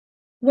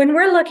When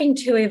we're looking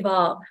to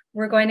evolve,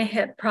 we're going to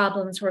hit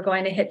problems, we're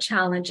going to hit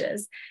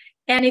challenges.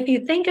 And if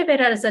you think of it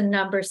as a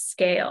number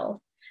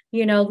scale,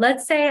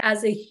 let's say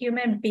as a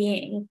human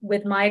being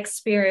with my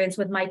experience,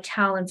 with my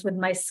talents, with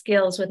my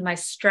skills, with my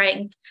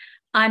strength,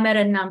 I'm at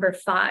a number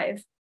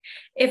 5.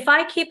 If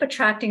I keep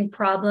attracting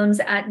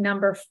problems at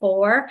number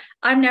 4,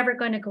 I'm never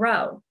going to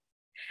grow.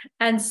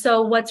 And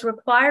so what's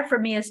required for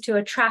me is to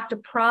attract a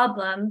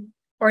problem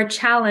or a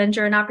challenge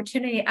or an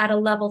opportunity at a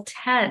level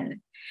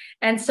 10.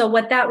 And so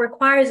what that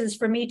requires is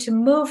for me to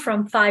move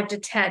from 5 to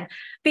 10.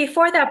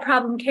 Before that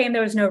problem came,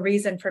 there was no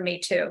reason for me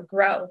to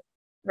grow,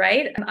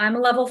 right? I'm a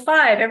level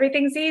 5.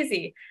 Everything's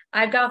easy.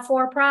 I've got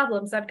 4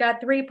 problems. I've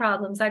got 3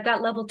 problems. I've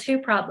got level 2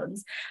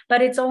 problems.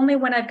 But it's only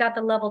when I've got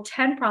the level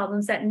 10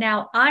 problems that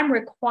now I'm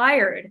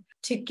required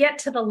to get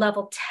to the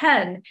level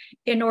 10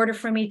 in order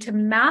for me to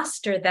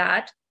master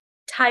that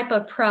type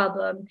of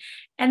problem.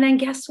 And then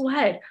guess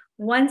what?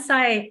 Once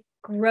I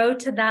grow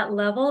to that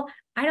level,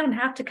 I don't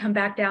have to come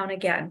back down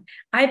again.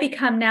 I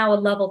become now a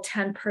level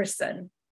 10 person.